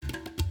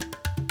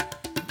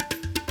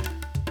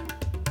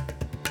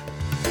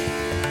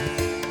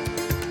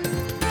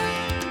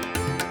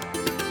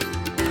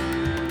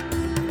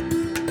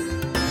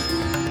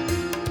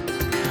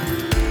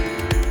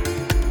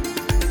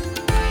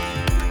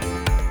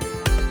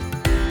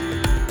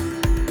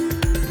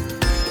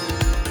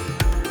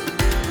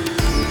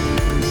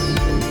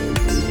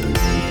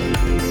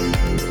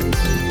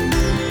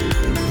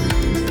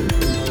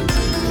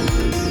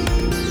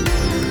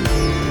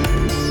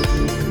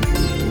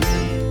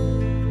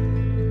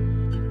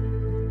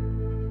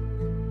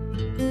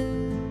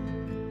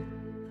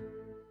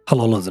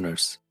Hello,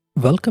 listeners.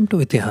 Welcome to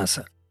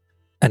Itihasa,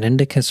 an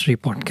Indic history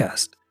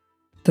podcast.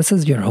 This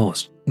is your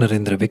host,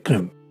 Narendra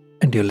Vikram,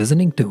 and you're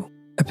listening to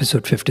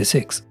episode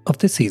 56 of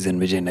the season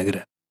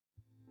Vijayanagara.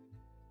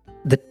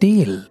 The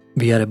tale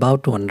we are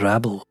about to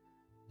unravel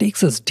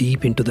takes us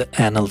deep into the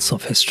annals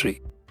of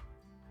history,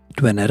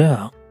 to an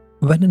era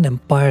when an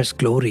empire's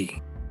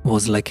glory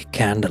was like a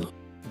candle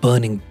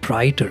burning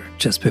brighter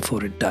just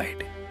before it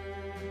died.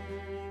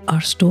 Our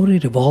story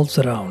revolves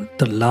around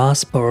the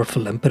last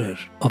powerful emperor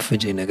of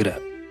Vijayanagara,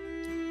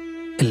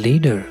 a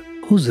leader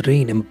whose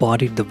reign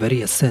embodied the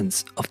very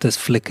essence of this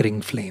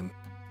flickering flame.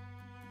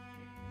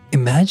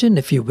 Imagine,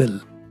 if you will,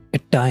 a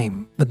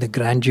time when the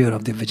grandeur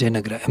of the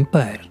Vijayanagara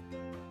Empire,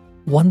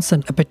 once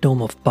an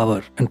epitome of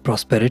power and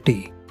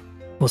prosperity,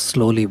 was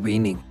slowly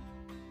waning.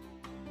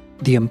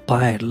 The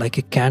empire, like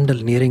a candle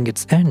nearing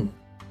its end,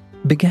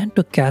 began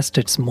to cast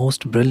its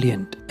most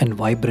brilliant and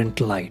vibrant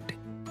light,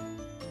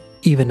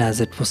 even as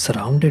it was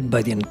surrounded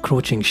by the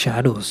encroaching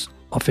shadows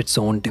of its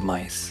own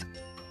demise.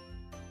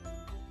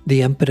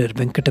 The Emperor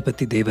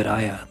Venkatapati Deva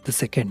Raya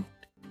II,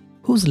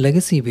 whose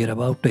legacy we are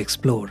about to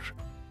explore,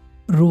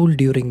 ruled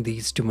during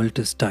these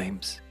tumultuous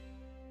times.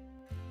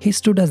 He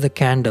stood as the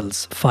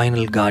candle's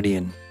final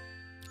guardian,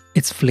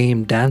 its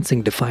flame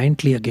dancing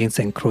defiantly against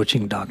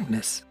encroaching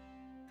darkness.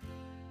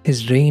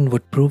 His reign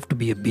would prove to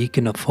be a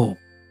beacon of hope,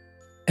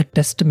 a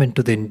testament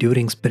to the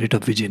enduring spirit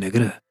of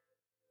Vijayanagara,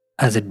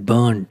 as it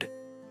burned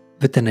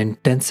with an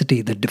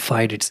intensity that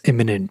defied its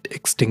imminent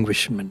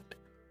extinguishment.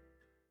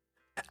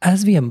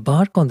 As we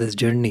embark on this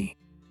journey,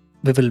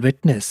 we will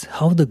witness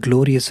how the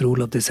glorious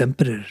rule of this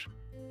emperor,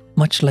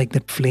 much like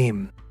that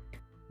flame,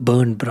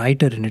 burned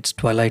brighter in its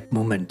twilight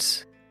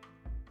moments.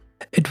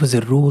 It was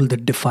a rule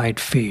that defied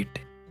fate,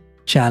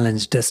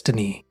 challenged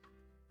destiny,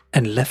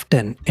 and left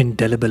an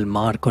indelible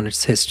mark on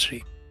its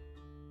history.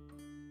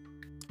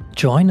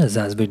 Join us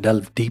as we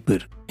delve deeper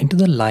into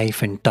the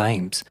life and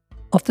times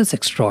of this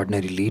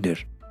extraordinary leader,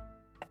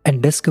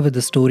 and discover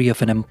the story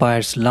of an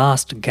empire's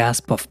last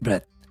gasp of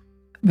breath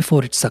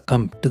before it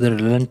succumbed to the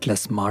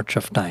relentless march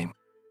of time.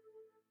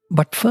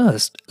 But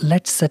first,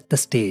 let's set the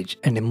stage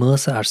and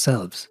immerse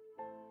ourselves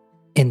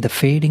in the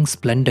fading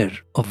splendor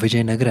of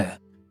Vijayanagara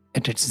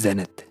at its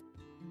zenith.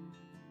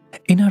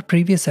 In our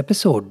previous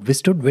episode, we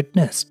stood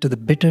witness to the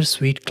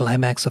bittersweet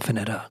climax of an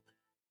era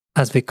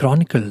as we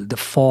chronicled the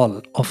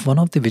fall of one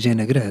of the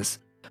Vijayanagara's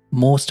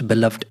most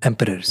beloved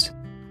emperors,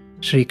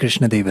 Sri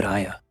Krishna Deva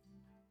Raya,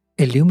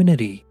 a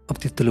luminary of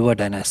the Tuluva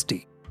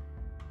dynasty.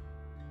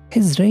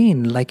 His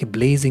reign, like a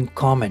blazing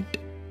comet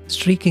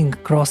streaking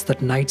across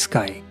that night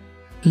sky,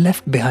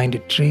 left behind a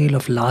trail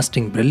of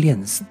lasting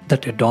brilliance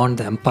that adorned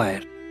the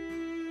empire.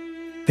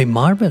 We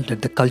marveled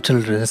at the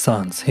cultural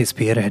renaissance he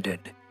spearheaded,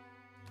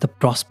 the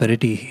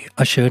prosperity he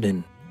ushered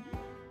in,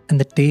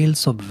 and the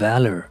tales of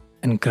valor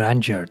and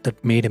grandeur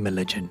that made him a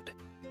legend.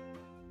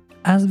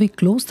 As we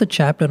close the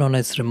chapter on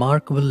his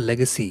remarkable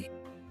legacy,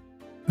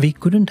 we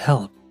couldn't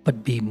help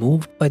but be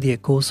moved by the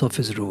echoes of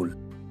his rule,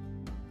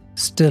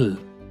 still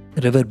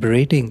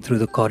reverberating through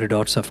the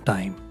corridors of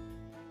time.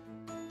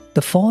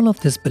 The fall of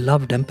this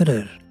beloved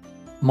emperor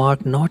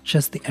marked not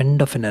just the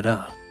end of an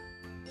era,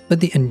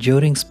 but the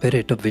enduring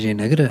spirit of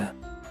Vijayanagara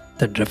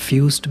that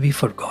refused to be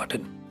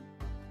forgotten.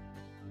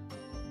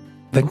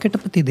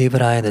 Venkatapati Deva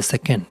Raya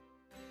II,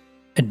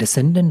 a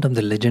descendant of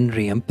the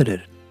legendary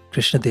emperor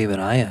Krishna Deva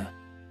Raya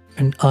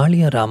and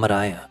Aliya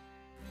Ramaraya,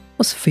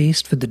 was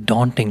faced with the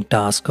daunting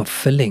task of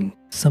filling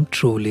some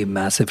truly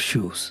massive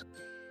shoes.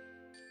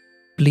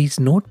 Please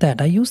note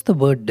that I use the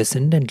word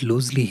descendant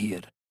loosely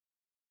here.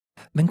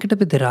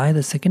 Venkatapati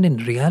Raya II in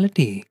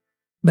reality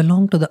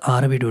belonged to the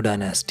Aravidu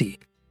dynasty,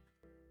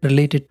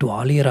 related to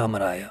Aliya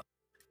Ramaraya,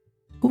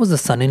 who was the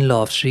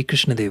son-in-law of Sri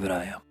Krishna Deva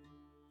Raya.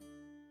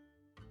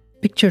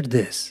 Picture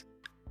this: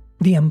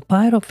 the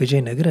empire of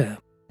Vijayanagara,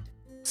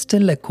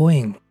 still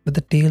echoing with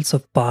the tales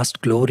of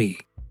past glory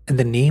and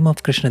the name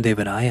of Krishna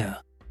Deva Raya,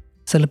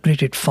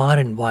 celebrated far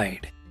and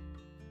wide.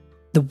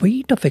 The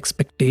weight of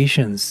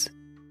expectations,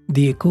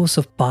 the echoes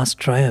of past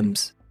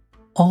triumphs,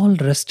 all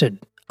rested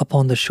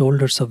upon the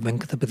shoulders of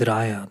Venkatapati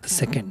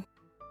Raya II.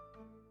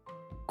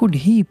 Could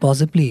he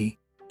possibly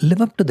live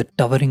up to the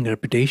towering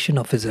reputation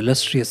of his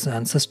illustrious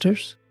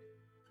ancestors?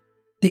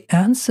 The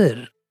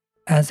answer,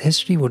 as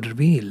history would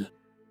reveal,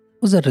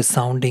 was a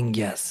resounding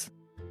yes.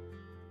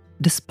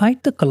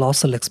 Despite the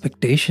colossal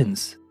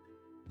expectations,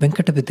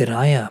 Venkatapati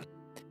Raya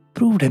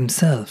proved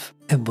himself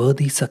a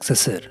worthy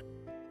successor.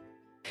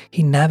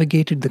 He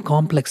navigated the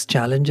complex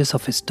challenges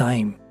of his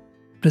time,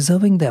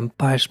 preserving the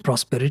empire's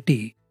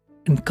prosperity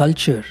and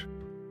culture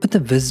with a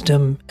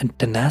wisdom and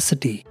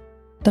tenacity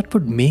that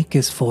would make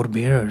his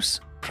forebears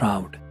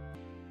proud.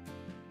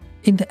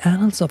 In the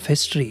annals of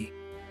history,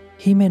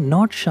 he may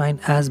not shine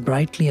as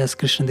brightly as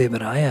Krishna Deva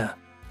Raya,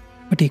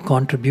 but he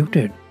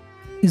contributed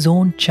his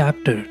own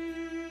chapter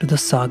to the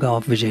saga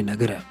of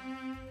Vijayanagara,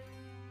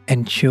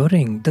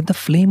 ensuring that the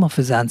flame of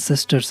his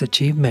ancestors'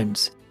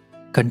 achievements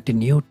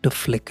continued to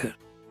flicker.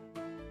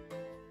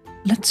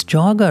 Let's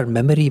jog our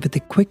memory with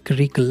a quick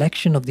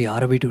recollection of the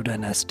Aravidu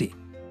dynasty.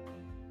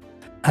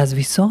 As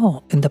we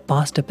saw in the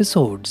past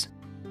episodes,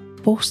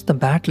 post the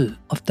battle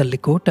of the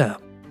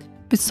Likota,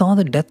 we saw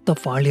the death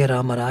of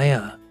Aliyarama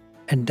Raya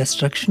and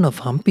destruction of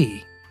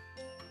Hampi.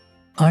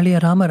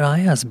 Aliyarama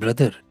Raya's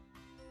brother,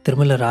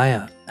 Tirumala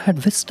Raya,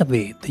 had whisked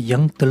away the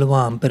young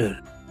Tuluva emperor,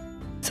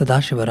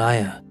 Sadashiva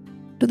Raya,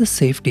 to the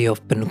safety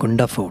of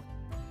Pinukunda fort.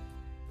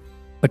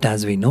 But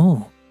as we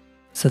know,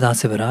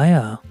 Sadashiva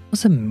Raya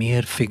was a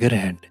mere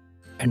figurehead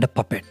and a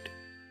puppet.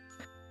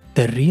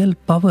 The real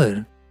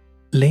power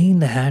lay in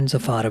the hands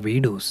of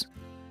Aravidus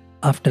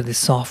after the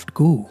soft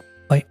coup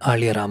by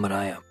Aliyarama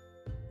Raya.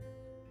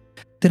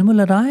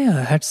 Tirumala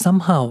Raya had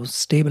somehow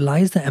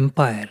stabilized the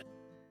empire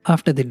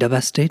after the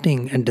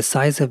devastating and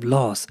decisive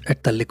loss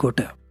at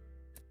Tallikota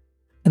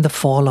and the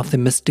fall of the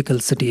mystical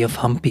city of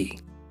Hampi,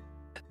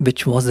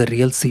 which was the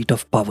real seat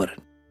of power.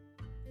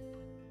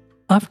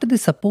 After the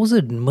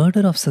supposed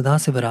murder of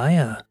Sadashiva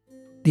Raya,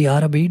 the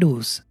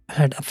Aravidus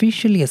had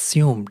officially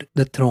assumed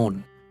the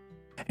throne,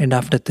 and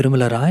after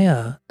Tirumala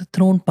Raya, the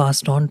throne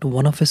passed on to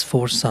one of his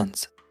 4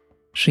 sons,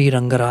 Sri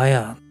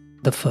Rangaraya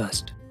I.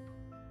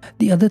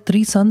 The other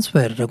 3 sons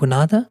were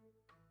Raghunatha,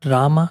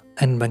 Rama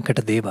and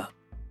Venkatadeva,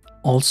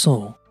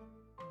 also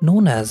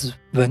known as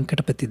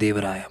Venkatapati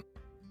Deva Raya.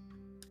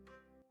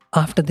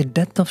 After the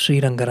death of Sri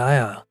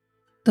Rangaraya,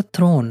 the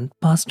throne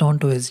passed on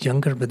to his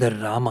younger brother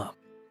Rama.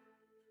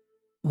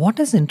 What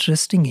is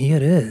interesting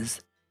here is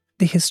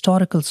the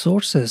historical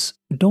sources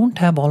don't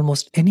have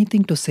almost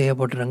anything to say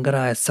about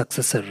Rangaraya's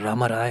successor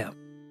Ramaraya.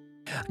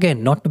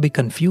 Again, not to be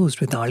confused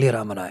with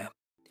Aliyarama Raya.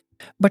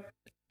 But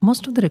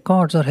most of the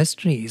records or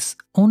histories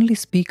only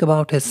speak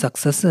about his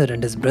successor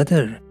and his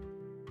brother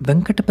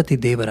Venkatapati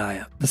Deva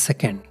Raya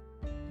II.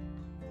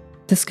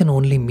 This can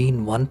only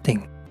mean one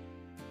thing,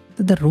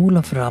 that the rule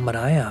of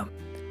Ramaraya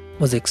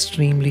was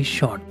extremely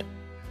short,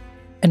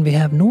 and we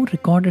have no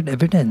recorded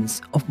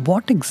evidence of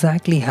what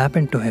exactly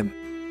happened to him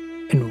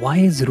and why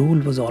his rule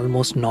was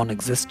almost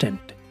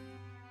non-existent.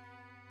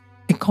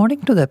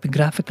 According to the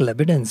epigraphical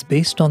evidence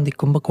based on the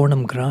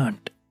Kumbakonam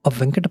grant of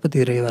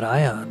Venkatapati Deva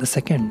Raya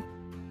II,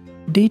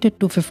 dated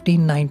to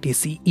 1590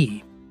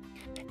 CE,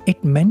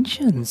 it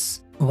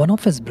mentions one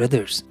of his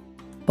brothers,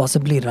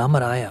 possibly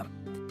Ramaraya,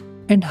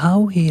 and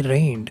how he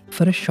reigned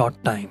for a short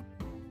time.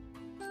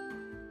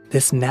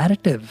 This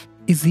narrative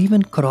is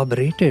even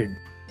corroborated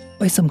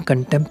by some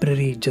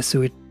contemporary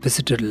Jesuit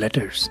visitor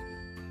letters.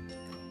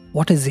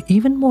 What is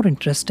even more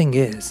interesting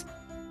is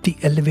the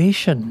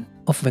elevation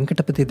of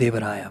Venkatapati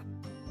Deva Raya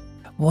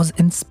was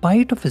in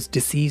spite of his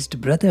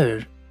deceased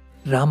brother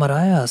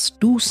Ramaraya's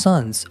 2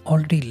 sons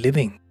already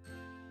living.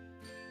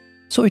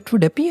 So it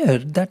would appear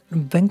that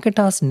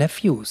Venkata's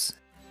nephews,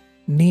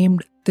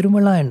 named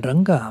Tirumala and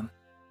Ranga,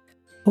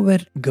 who were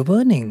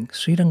governing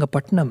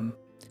Srirangapatnam,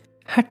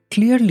 had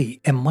clearly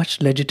a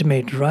much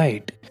legitimate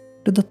right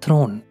to the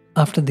throne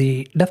after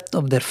the death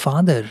of their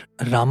father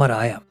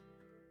Ramaraya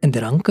and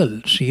their uncle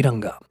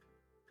Sriranga.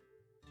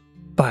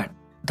 But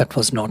that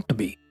was not to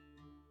be.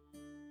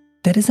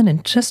 There is an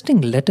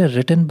interesting letter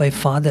written by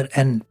Father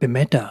N.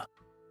 Pimenta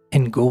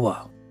in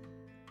Goa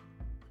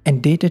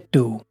and dated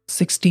to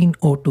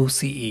 1602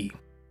 CE.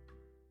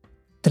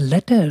 The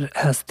letter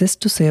has this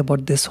to say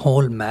about this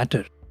whole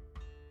matter.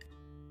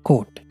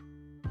 Quote,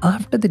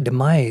 after the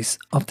demise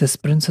of this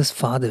prince's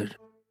father,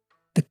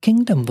 the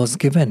kingdom was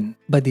given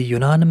by the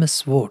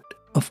unanimous vote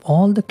of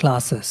all the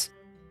classes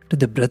to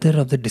the brother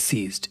of the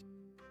deceased,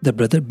 the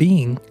brother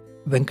being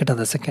Venkata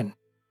II.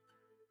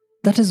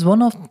 That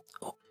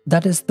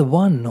is the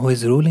one who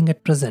is ruling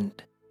at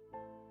present,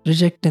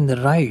 rejecting the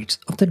rights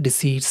of the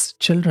deceased's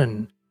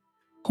children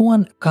who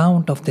on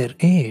account of their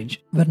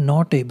age were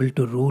not able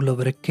to rule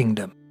over a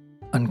kingdom.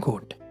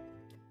 Unquote.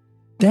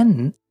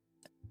 Then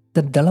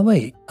the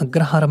Dalavai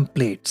Agraharam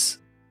plates,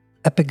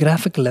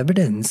 epigraphical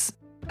evidence,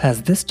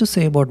 has this to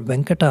say about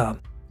Venkata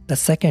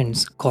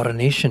II's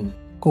coronation.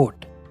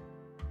 Quote,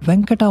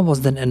 Venkata was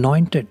then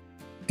anointed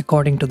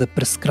according to the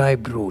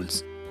prescribed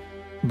rules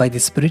by the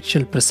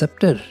spiritual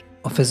preceptor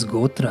of his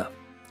Gotra,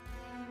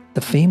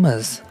 the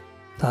famous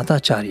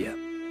Tatacharya,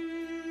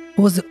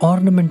 who was the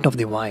ornament of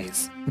the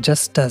wise,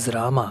 just as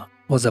Rama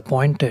was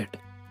appointed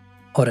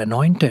or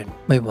anointed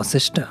by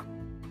Vasishta.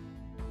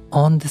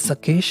 On this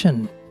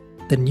occasion,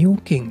 the new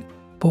king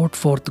poured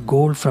forth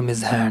gold from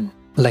his hand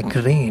like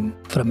rain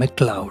from a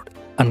cloud.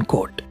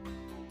 Unquote.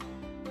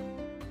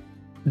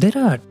 There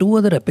are 2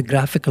 other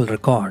epigraphical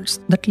records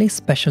that lay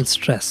special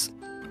stress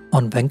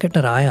on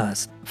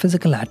Venkataraya's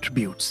physical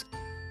attributes,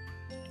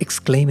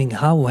 exclaiming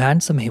how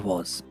handsome he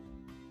was.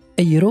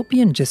 A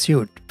European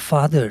Jesuit,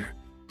 Father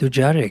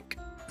Dujarric,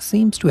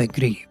 seems to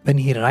agree when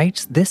he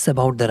writes this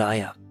about the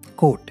Raya.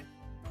 Quote,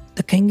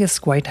 the king is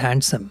quite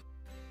handsome.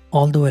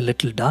 Although a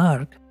little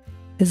dark,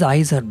 his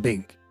eyes are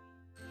big.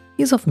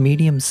 He is of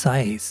medium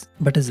size,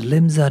 but his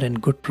limbs are in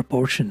good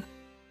proportion.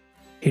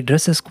 He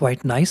dresses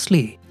quite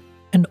nicely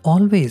and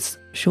always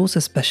shows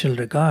a special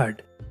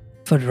regard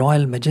for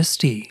royal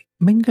majesty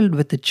mingled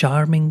with the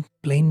charming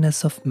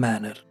plainness of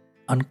manner.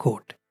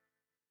 Unquote.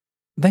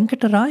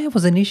 Venkataraya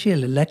was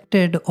initially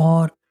elected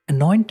or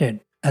anointed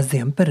as the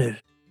emperor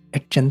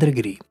at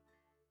Chandragiri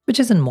which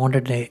is in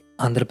modern day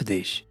Andhra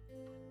Pradesh.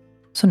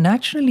 So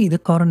naturally, the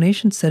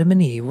coronation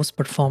ceremony was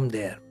performed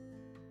there.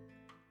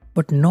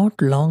 But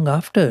not long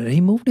after,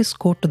 he moved his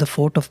court to the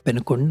fort of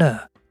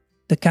Penukonda,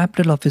 the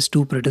capital of his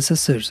two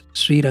predecessors,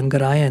 Sri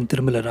Rangaraya and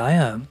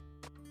Tirumalaraya,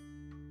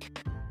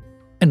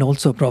 and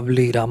also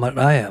probably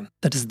Ramaraya,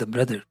 that is the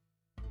brother.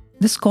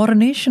 This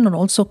coronation, or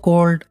also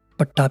called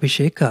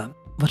Pattabhisheka,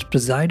 was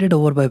presided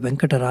over by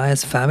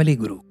Venkataraya's family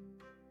guru,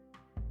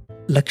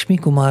 Lakshmi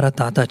Kumara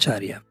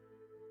Tatacharya.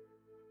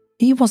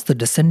 He was the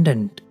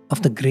descendant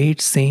of the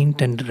great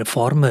saint and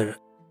reformer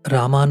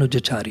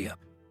Ramanujacharya,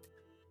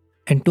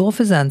 and two of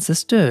his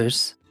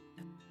ancestors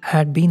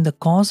had been the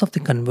cause of the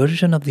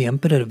conversion of the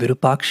emperor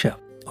Virupaksha,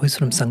 who is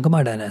from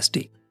Sangama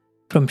dynasty,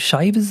 from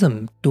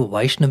Shaivism to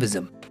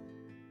Vaishnavism.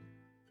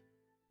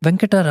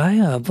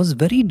 Venkataraya was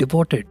very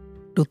devoted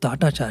to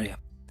Tatacharya,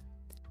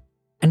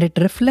 and it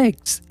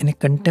reflects in a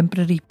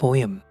contemporary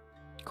poem,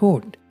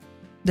 quote,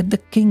 that the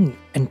king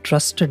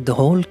entrusted the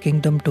whole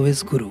kingdom to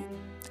his guru,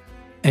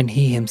 and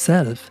he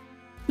himself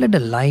led a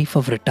life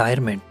of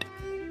retirement,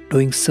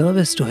 doing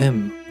service to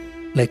him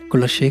like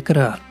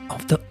Kulashekara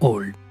of the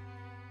old.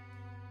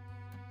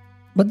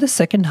 But the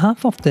second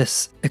half of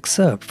this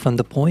excerpt from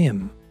the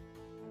poem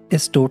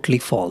is totally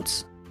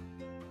false.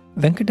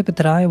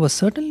 Venkatapati Raya was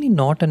certainly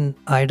not an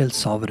idle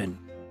sovereign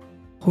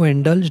who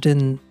indulged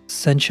in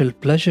sensual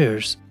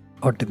pleasures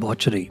or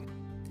debauchery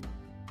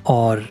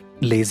or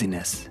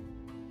laziness.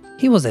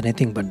 He was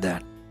anything but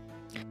that.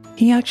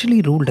 He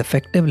actually ruled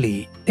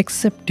effectively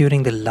except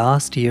during the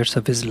last years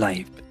of his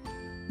life,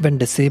 when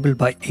disabled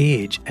by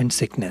age and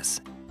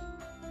sickness,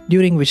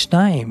 during which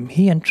time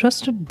he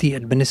entrusted the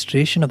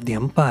administration of the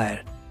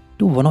empire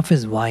to one of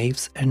his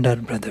wives and her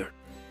brother.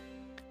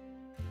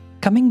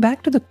 Coming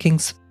back to the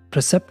king's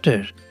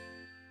preceptor,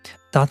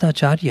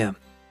 Tatacharya,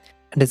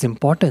 and his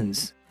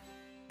importance,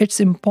 it's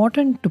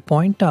important to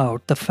point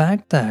out the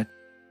fact that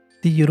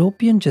the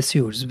European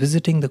Jesuits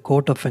visiting the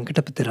court of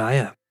Venkatapati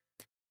Raya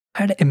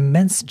had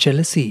immense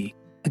jealousy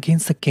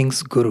against the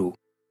king's guru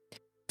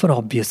for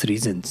obvious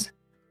reasons,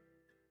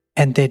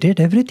 and they did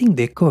everything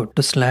they could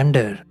to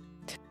slander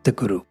the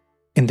guru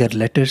in their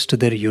letters to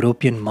their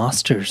European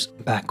masters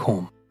back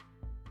home.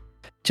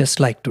 Just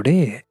like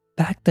today,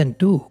 back then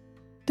too,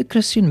 the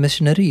Christian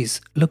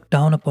missionaries looked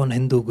down upon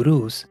Hindu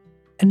gurus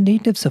and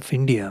natives of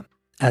India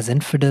as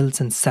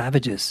infidels and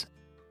savages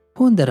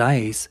who in their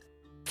eyes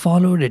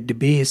followed a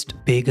debased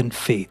pagan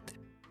faith,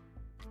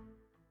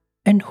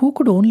 and who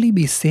could only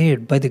be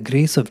saved by the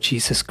grace of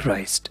Jesus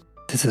Christ.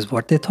 This is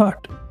what they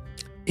thought,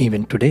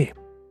 even today.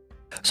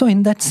 So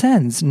in that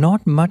sense,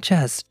 not much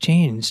has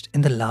changed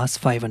in the last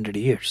 500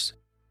 years.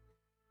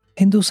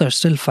 Hindus are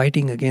still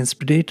fighting against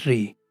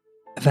predatory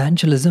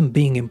evangelism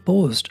being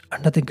imposed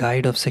under the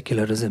guide of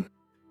secularism.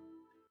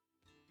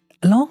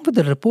 Along with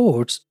the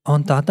reports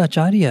on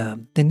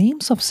Tatacharya, the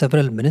names of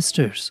several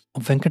ministers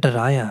of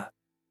Venkataraya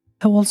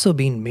have also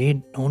been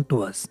made known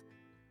to us,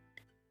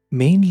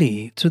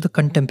 mainly through the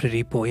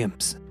contemporary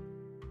poems.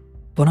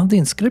 One of the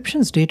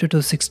inscriptions dated to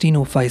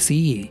 1605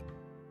 CE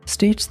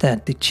states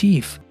that the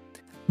chief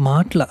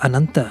Matla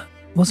Ananta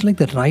was like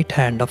the right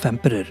hand of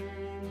emperor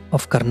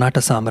of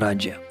Karnataka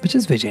Samrajya, which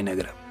is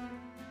Vijayanagara.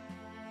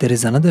 There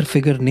is another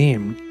figure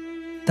named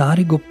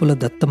Tariguppula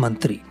Datta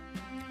Mantri,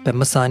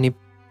 Pemmasani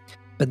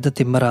Pedda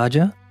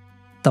Timmaraja,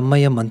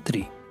 Tammaya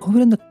Mantri, who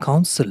were in the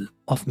council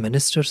of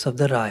ministers of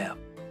the Raya.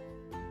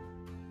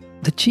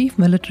 The chief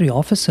military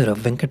officer of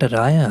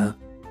Venkataraya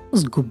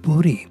was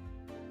Gubburi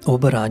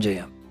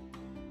Oberajaya,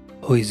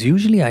 who is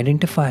usually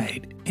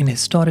identified in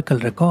historical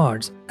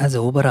records as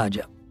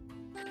Oberaja.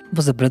 He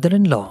was the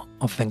brother-in-law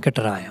of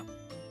Venkataraya.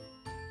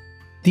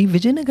 The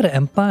Vijayanagara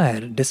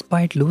Empire,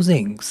 despite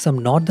losing some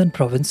northern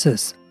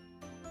provinces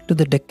to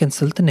the Deccan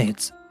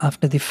Sultanates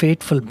after the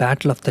fateful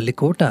Battle of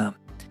Talikota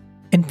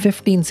in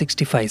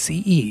 1565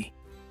 CE,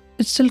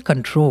 it still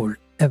controlled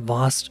a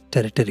vast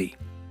territory.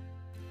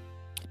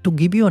 To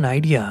give you an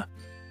idea,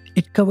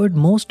 it covered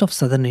most of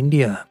southern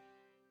India,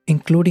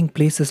 including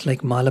places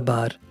like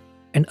Malabar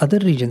and other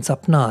regions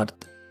up north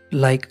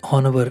like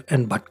Honavar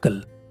and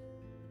Bhatkal.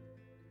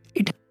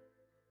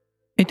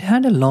 It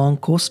had a long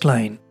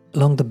coastline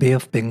along the Bay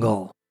of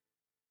Bengal,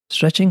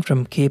 stretching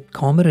from Cape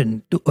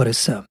Comorin to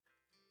Orissa,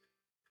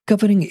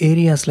 covering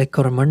areas like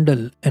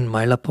Coromandel and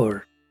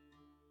Mylapore,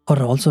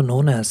 or also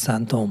known as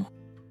Santhom.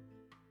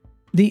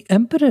 The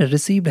emperor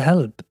received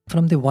help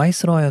from the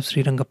viceroy of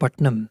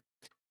Srirangapatnam,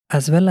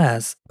 as well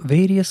as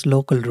various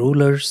local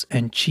rulers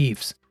and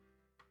chiefs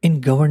in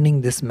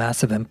governing this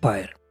massive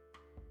empire.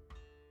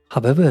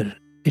 However,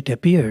 it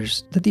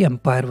appears that the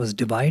empire was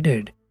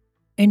divided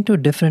into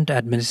different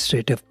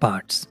administrative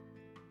parts.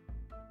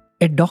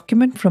 A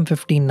document from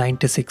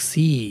 1596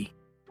 CE,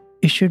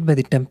 issued by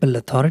the temple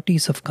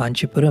authorities of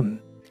Kanchipuram,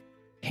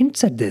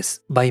 hints at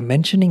this by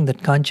mentioning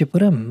that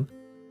Kanchipuram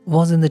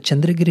was in the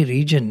Chandragiri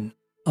region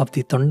of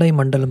the Tondai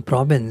Mandalam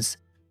province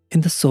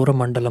in the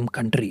Soromandalam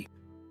country.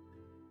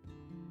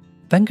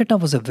 Venkata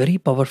was a very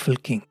powerful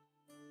king.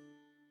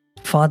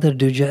 Father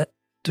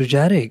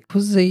Dujarric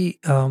was a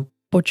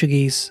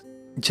Portuguese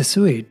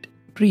Jesuit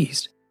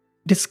priest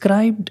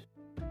described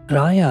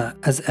Raya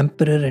as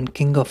emperor and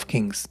king of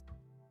kings,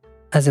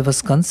 as he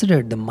was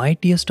considered the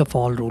mightiest of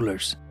all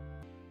rulers.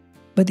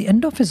 By the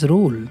end of his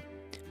rule,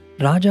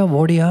 Raja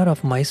Vodiyar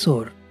of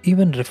Mysore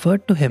even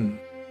referred to him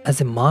as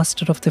a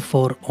master of the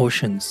four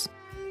oceans.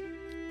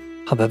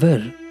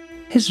 However,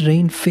 his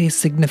reign faced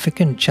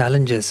significant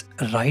challenges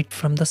right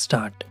from the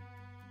start.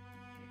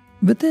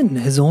 Within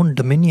his own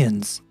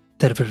dominions,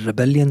 there were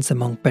rebellions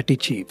among petty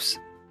chiefs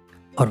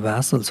or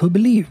vassals who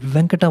believed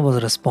Venkata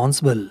was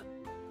responsible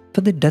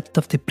for the death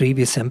of the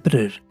previous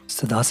emperor,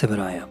 Sadasiva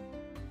Raya.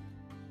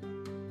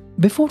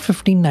 Before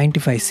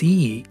 1595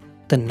 CE,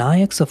 the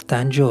Nayaks of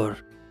Tanjore,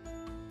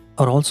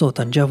 or also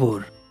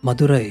Tanjavur,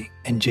 Madurai,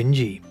 and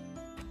Jinji,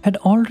 had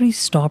already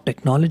stopped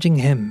acknowledging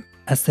him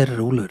as their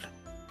ruler,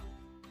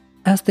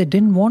 as they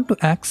didn't want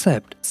to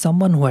accept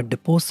someone who had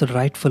deposed the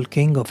rightful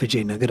king of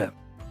Vijayanagara.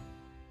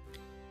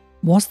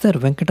 Was there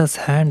Venkata's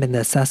hand in the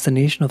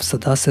assassination of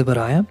Sadasiva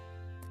Raya?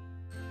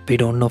 We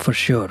don't know for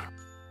sure.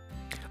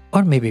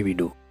 Or maybe we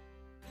do.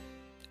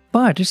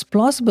 But it's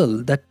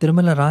plausible that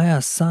Tirumala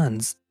Raya's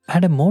sons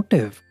had a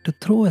motive to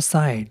throw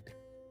aside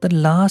the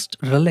last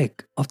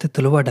relic of the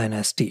Tuluva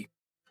dynasty,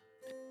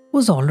 who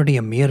was already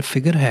a mere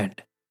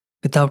figurehead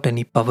without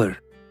any power.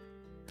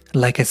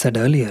 Like I said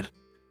earlier,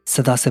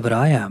 Sadasiva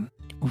Raya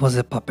was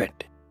a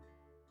puppet.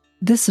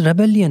 This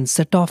rebellion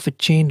set off a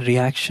chain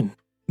reaction,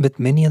 with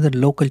many other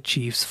local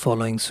chiefs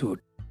following suit.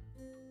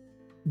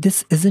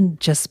 This isn't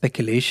just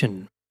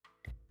speculation.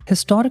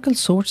 Historical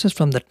sources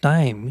from the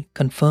time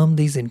confirm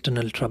these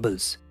internal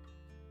troubles.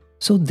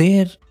 So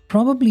there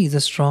probably is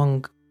a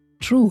strong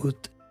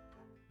truth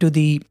to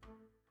the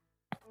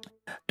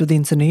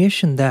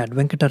insinuation that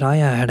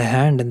Venkataraya had a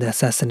hand in the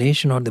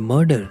assassination or the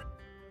murder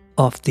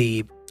of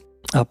the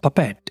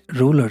puppet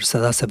ruler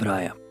Sadasiva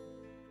Raya.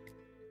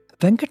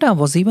 Venkata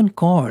was even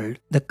called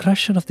the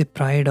crusher of the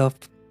pride of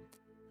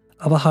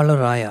Avahala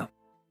Raya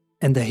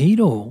and the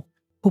hero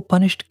who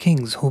punished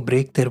kings who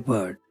break their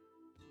word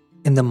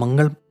in the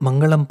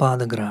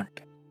Mangalampada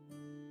grant.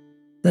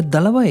 The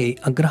Dalavai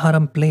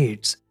Agraharam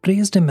plates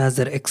praised him as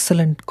their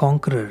excellent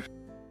conqueror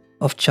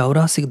of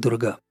Chaurasi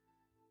Durga,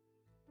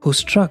 who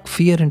struck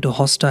fear into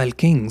hostile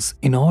kings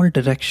in all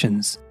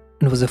directions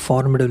and was a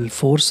formidable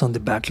force on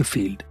the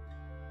battlefield.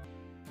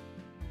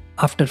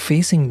 After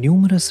facing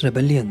numerous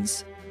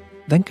rebellions,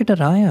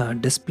 Venkataraya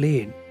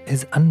displayed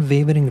his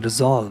unwavering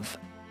resolve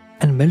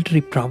and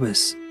military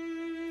prowess,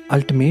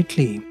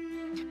 ultimately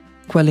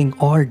quelling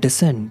all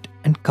dissent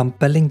and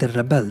compelling the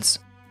rebels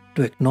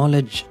to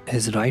acknowledge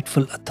his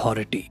rightful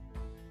authority.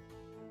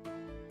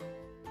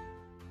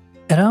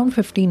 Around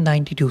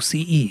 1592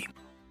 CE,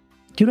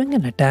 during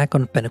an attack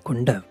on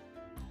Penukunda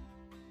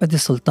by the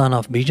Sultan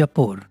of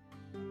Bijapur,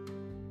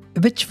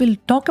 which we'll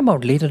talk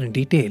about later in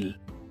detail,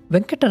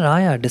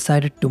 Venkataraya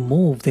decided to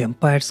move the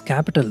empire's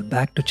capital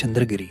back to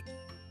Chandragiri.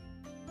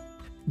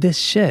 This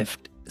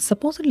shift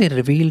supposedly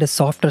revealed a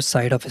softer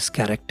side of his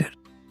character.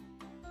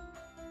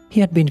 He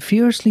had been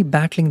fiercely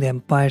battling the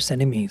empire's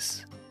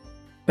enemies,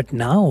 but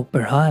now,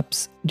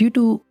 perhaps due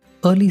to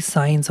early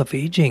signs of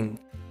aging,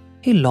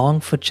 he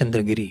longed for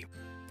Chandragiri,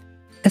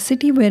 a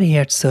city where he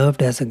had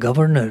served as a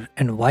governor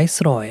and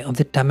viceroy of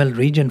the Tamil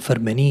region for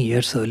many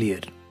years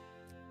earlier.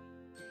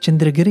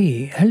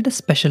 Chandragiri held a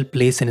special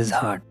place in his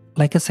heart,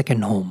 like a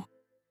second home.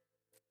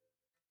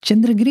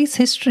 Chandragiri's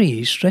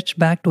history stretched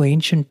back to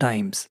ancient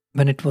times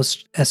when it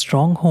was a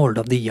stronghold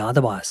of the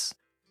Yadavas.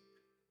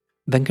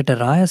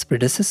 Venkataraya's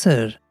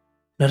predecessor,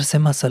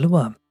 Narasimha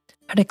Saluva,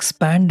 had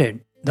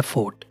expanded the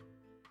fort,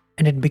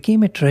 and it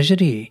became a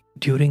treasury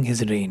during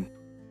his reign.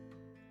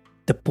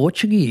 The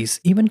Portuguese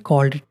even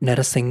called it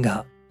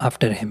Narasingha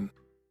after him.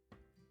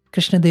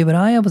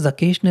 Krishnadevaraya was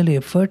occasionally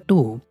referred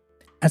to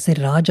as a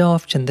Raja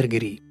of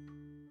Chandragiri,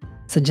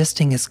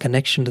 suggesting his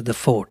connection to the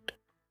fort,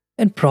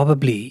 and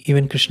probably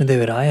even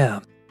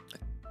Krishnadevaraya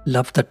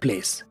loved that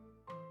place.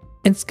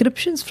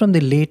 Inscriptions from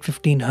the late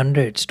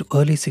 1500s to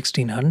early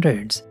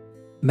 1600s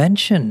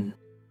mention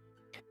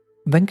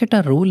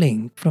Venkata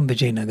ruling from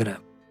Vijayanagara,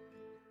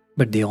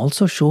 but they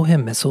also show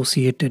him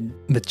associated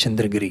with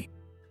Chandragiri.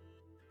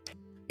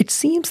 It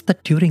seems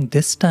that during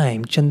this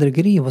time,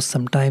 Chandragiri was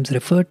sometimes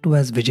referred to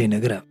as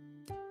Vijayanagara,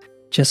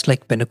 just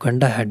like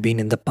Penukanda had been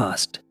in the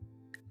past.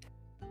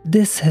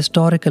 This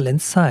historical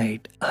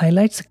insight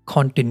highlights a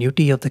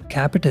continuity of the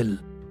capital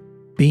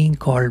being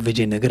called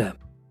Vijayanagara,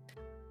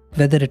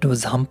 whether it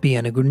was Hampi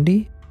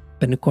Anagundi,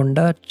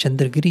 Penukonda,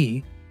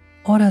 Chandragiri,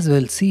 or as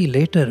we'll see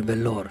later,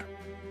 Vellore.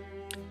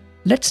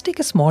 Let's take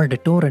a small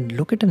detour and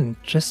look at an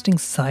interesting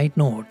side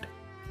note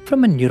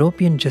from an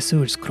European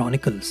Jesuit's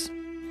chronicles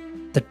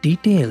that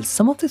details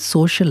some of the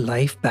social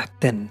life back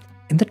then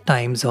in the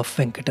times of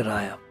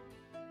Venkataraya.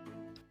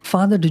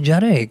 Father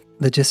Dujarric,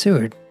 the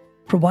Jesuit,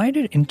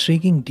 provided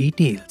intriguing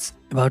details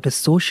about a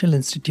social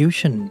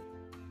institution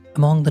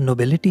among the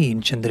nobility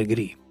in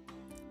Chandragiri,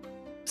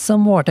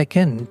 somewhat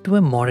akin to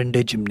a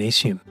modern-day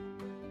gymnasium.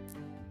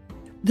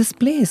 This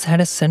place had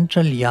a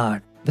central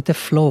yard with a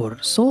floor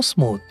so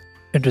smooth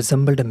it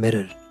resembled a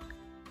mirror,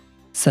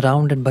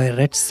 surrounded by a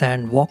red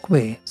sand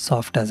walkway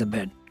soft as a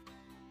bed.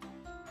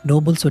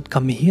 Nobles would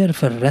come here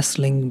for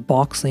wrestling,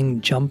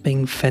 boxing,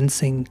 jumping,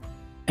 fencing,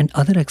 and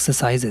other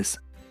exercises,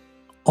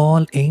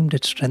 all aimed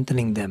at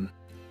strengthening them.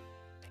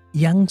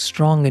 Young,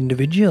 strong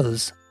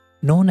individuals,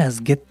 known as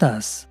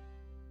gittas,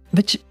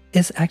 which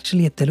is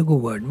actually a Telugu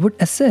word, would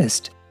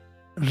assist,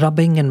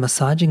 rubbing and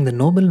massaging the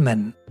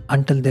noblemen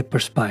until they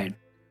perspired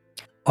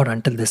or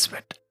until they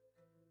sweat.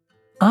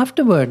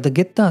 Afterward, the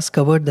gittas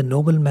covered the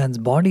nobleman's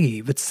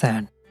body with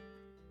sand,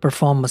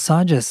 performed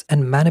massages,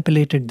 and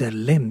manipulated their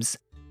limbs,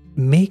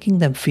 making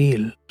them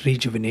feel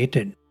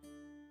rejuvenated.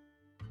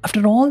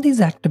 After all these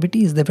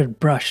activities, they were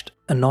brushed,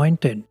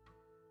 anointed,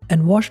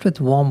 and washed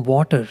with warm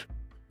water,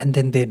 and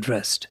then they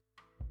dressed.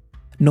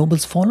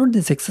 Nobles followed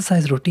this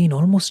exercise routine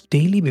almost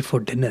daily before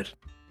dinner,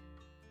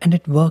 and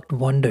it worked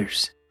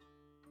wonders.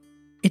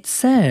 It's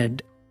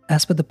said,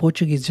 as per the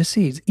Portuguese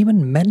Jesuits,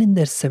 even men in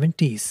their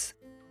 70s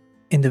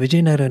in the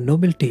Vijayanagara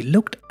nobility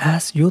looked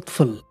as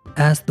youthful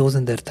as those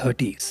in their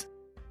 30s.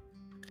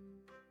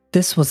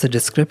 This was a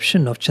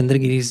description of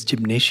Chandragiri's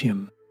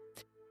gymnasium,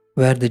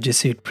 where the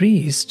Jesuit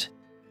priest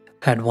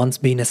had once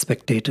been a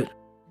spectator.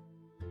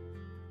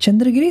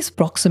 Chandragiri's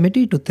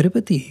proximity to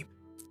Tirupati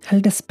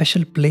held a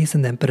special place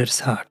in the emperor's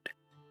heart.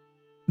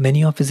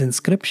 Many of his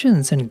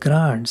inscriptions and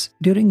grants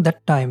during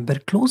that time were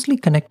closely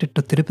connected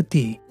to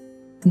Tirupati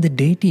and the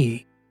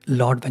deity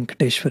Lord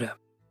Venkateshwara.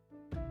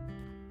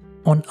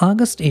 On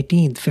August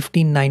 18,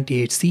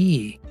 1598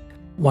 CE,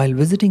 while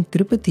visiting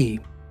Tirupati,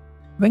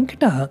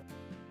 Venkata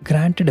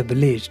granted a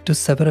village to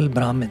several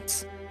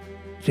Brahmins,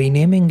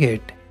 renaming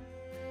it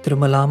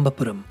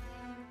Tirumalambapuram.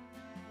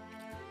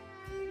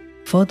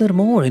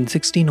 Furthermore, in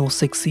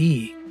 1606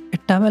 CE, a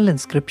Tamil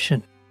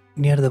inscription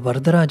near the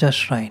Varadaraja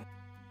shrine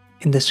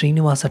in the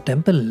Srinivasa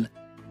temple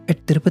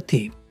at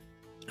Tirupati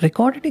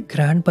recorded a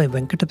grant by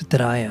Venkatapati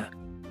Raya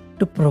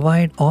to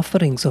provide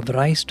offerings of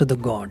rice to the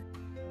god.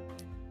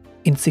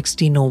 In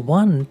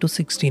 1601 to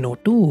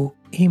 1602,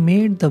 he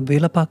made the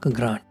Velapaka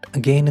grant,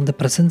 again in the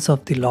presence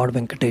of the Lord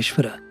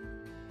Venkateshwara.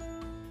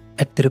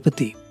 At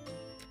Tirupati,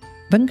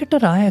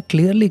 Venkataraya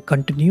clearly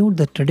continued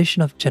the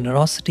tradition of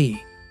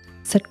generosity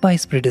set by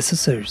his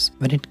predecessors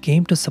when it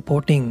came to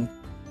supporting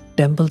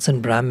temples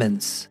and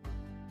Brahmins,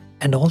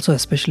 and also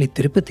especially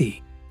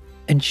Tirupati,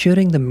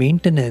 ensuring the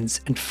maintenance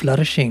and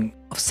flourishing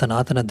of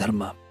Sanatana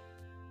Dharma.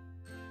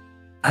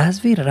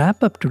 As we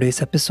wrap up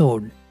today's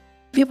episode,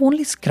 we have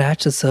only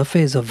scratched the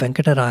surface of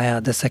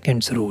Venkataraya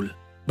II's rule,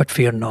 but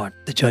fear not,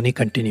 the journey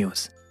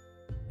continues.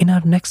 In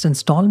our next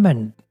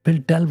installment, we'll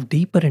delve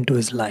deeper into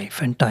his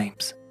life and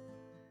times.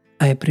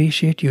 I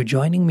appreciate you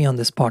joining me on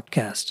this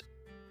podcast,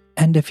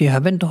 and if you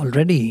haven't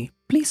already,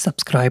 please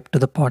subscribe to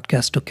the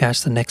podcast to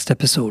catch the next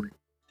episode.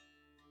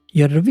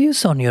 Your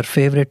reviews on your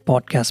favorite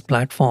podcast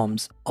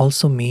platforms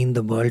also mean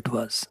the world to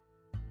us,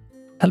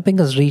 helping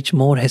us reach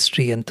more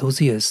history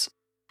enthusiasts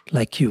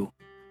like you.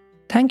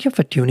 Thank you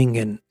for tuning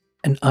in,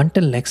 and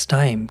until next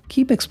time,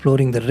 keep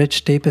exploring the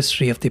rich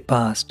tapestry of the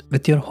past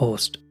with your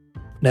host,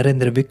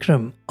 Narendra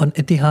Vikram on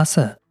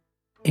Itihasa,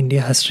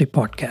 India History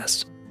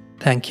Podcast.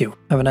 Thank you.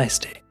 Have a nice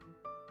day.